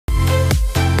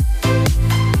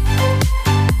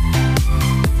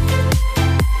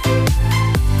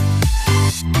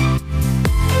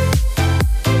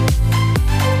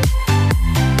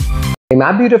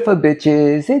my beautiful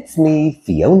bitches, it's me,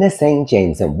 Fiona St.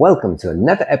 James, and welcome to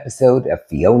another episode of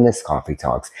Fiona's Coffee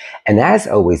Talks. And as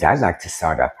always, I like to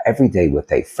start off every day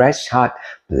with a fresh, hot,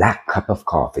 black cup of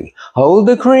coffee. Hold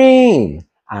the cream!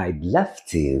 I'd love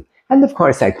to. And of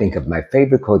course, I think of my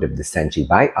favorite quote of the century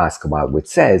by Oscar Wilde, which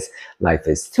says, life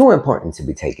is too important to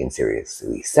be taken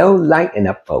seriously. So lighten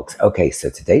up, folks. Okay, so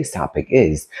today's topic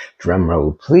is,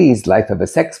 drumroll please, Life of a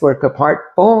Sex Worker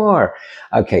Part 4.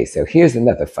 Okay, so here's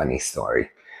another funny story.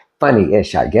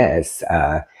 Funny-ish, I guess.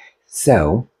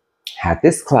 So, had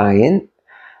this client,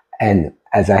 and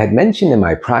as I had mentioned in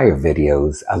my prior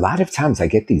videos, a lot of times I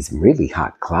get these really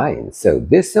hot clients. So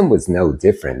this one was no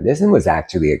different. This one was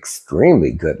actually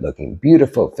extremely good looking,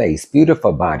 beautiful face,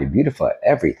 beautiful body, beautiful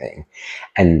everything.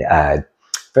 And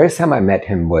first time I met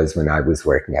him was when I was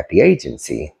working at the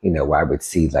agency, where I would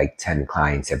see like 10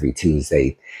 clients every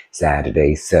Tuesday,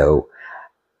 Saturday. So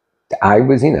I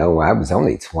was, I was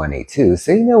only 22.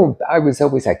 So, I was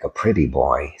always like a pretty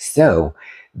boy. So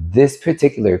this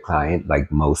particular client, like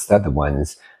most other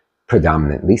ones,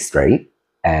 predominantly straight.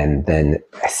 And then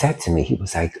said to me, he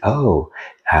was like, oh,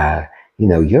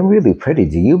 you're really pretty.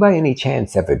 Do you by any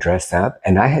chance ever dress up?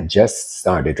 And I had just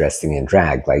started dressing in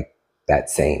drag like that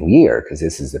same year, because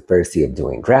this is the first year of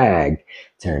doing drag,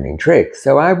 turning tricks.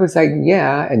 So I was like,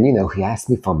 yeah. And, he asked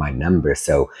me for my number.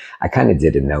 So I kind of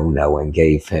did a no-no and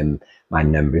gave him my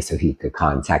number so he could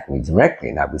contact me directly.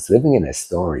 And I was living in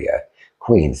Astoria,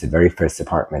 Queens, the very first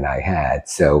apartment I had.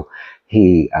 So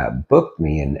he booked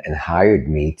me and hired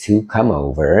me to come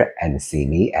over and see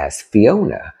me as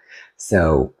Fiona.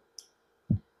 So,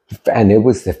 and it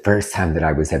was the first time that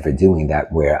I was ever doing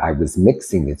that, where I was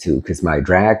mixing the two, because my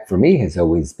drag for me has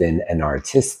always been an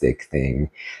artistic thing,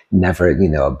 never,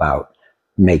 about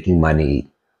making money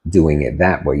doing it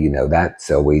that way.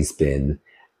 That's always been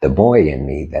the boy in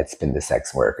me that's been the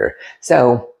sex worker.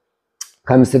 So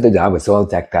comes to the door, I was all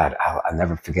decked out. I'll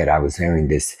never forget, I was wearing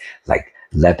this like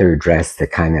leather dress that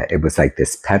it was like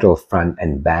this petal front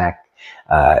and back,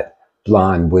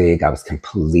 blonde wig. I was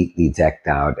completely decked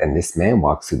out. And this man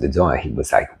walks through the door. He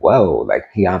was like, whoa, like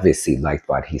he obviously liked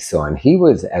what he saw. And he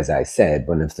was, as I said,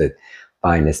 one of the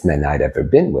finest men I'd ever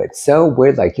been with. So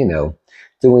we're like,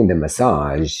 doing the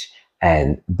massage.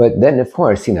 But then of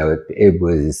course, it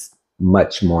was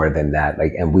much more than that.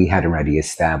 And we had already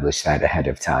established that ahead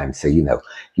of time. So,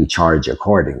 you charge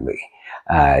accordingly.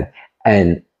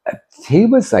 And he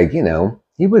was like,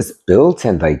 he was built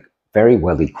and like very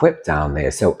well equipped down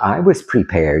there. So I was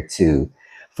prepared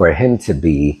for him to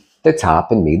be the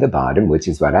top and me the bottom, which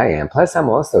is what I am. Plus, I'm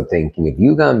also thinking, if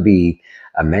you're going to be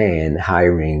a man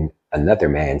hiring another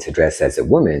man to dress as a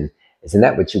woman, isn't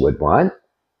that what you would want?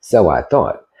 So I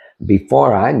thought.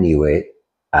 Before I knew it,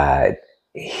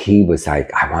 he was like,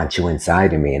 I want you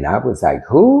inside of me. And I was like,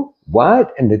 who?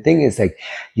 What? And the thing is, like,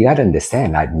 you got to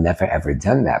understand, I'd never ever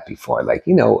done that before. Like,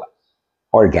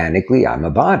 organically, I'm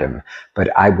a bottom.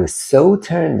 But I was so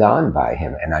turned on by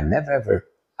him. And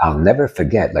I'll never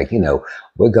forget, like,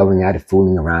 we're going out and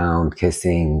fooling around,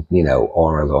 kissing,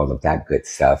 oral, all of that good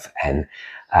stuff. And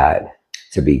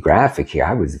to be graphic here,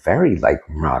 I was very like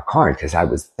rock hard because I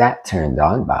was that turned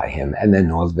on by him. And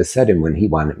then all of a sudden, when he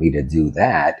wanted me to do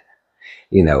that,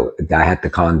 I had the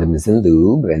condoms and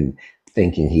lube and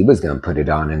thinking he was going to put it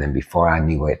on. And then before I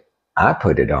knew it, I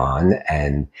put it on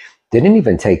and didn't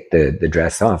even take the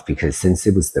dress off, because since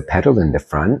it was the petal in the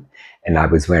front and I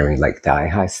was wearing like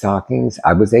thigh-high stockings,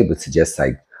 I was able to just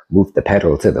like move the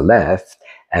petal to the left,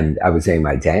 and I was wearing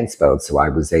my dance belt. So I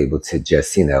was able to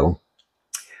just,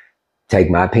 take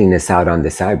my penis out on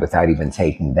the side without even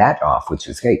taking that off, which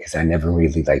was great because I never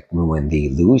really like ruined the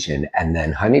illusion. And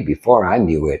then, honey, before I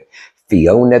knew it,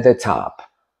 Fiona the top,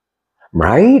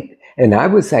 right? And I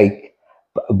was like,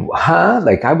 huh?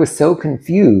 Like, I was so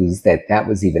confused that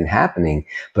was even happening,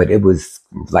 but it was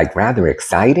like rather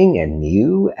exciting and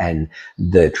new. And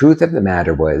the truth of the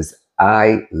matter was,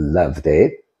 I loved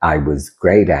it. I was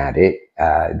great at it.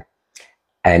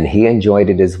 And he enjoyed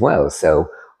it as well. So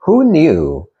who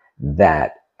knew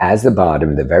that as a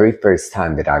bottom, the very first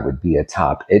time that I would be a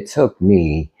top, it took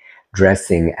me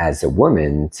dressing as a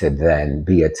woman to then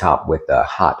be a top with a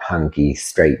hot, hunky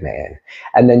straight man.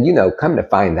 And then, come to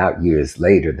find out years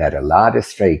later that a lot of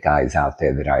straight guys out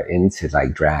there that are into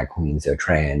like drag queens or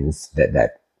trans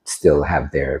that still have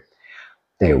their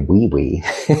wee-wee,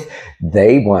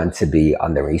 they want to be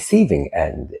on the receiving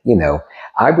end.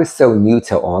 I was so new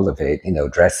to all of it,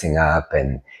 dressing up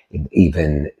and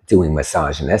even doing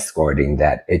massage and escorting,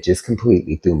 that it just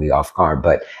completely threw me off guard.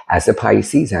 But as a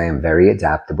Pisces, I am very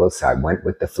adaptable. So I went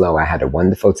with the flow. I had a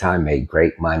wonderful time, made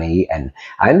great money. And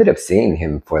I ended up seeing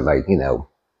him for like,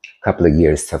 couple of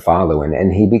years to follow.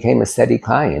 And he became a steady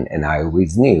client. And I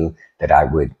always knew that I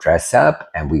would dress up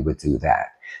and we would do that.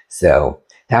 So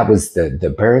that was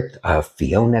the birth of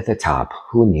Fiona at the Top.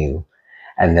 Who knew?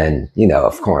 And then, you know,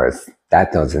 of course,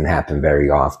 that doesn't happen very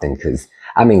often because,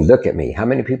 I mean, look at me. How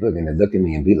many people are going to look at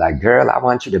me and be like, girl, I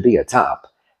want you to be a top?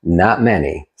 Not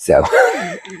many. So,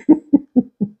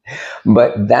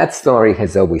 but that story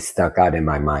has always stuck out in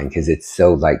my mind because it's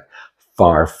so like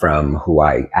far from who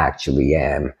I actually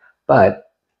am.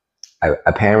 But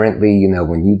apparently, you know,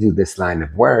 when you do this line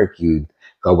of work, you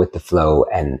go with the flow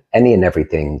and any and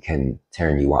everything can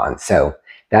turn you on. So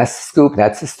that's the scoop.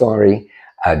 That's the story.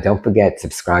 Don't forget,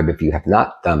 subscribe if you have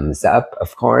not. Thumbs up,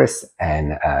 of course.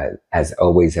 And as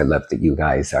always, I love that you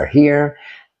guys are here.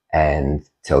 And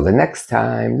till the next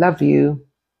time, love you.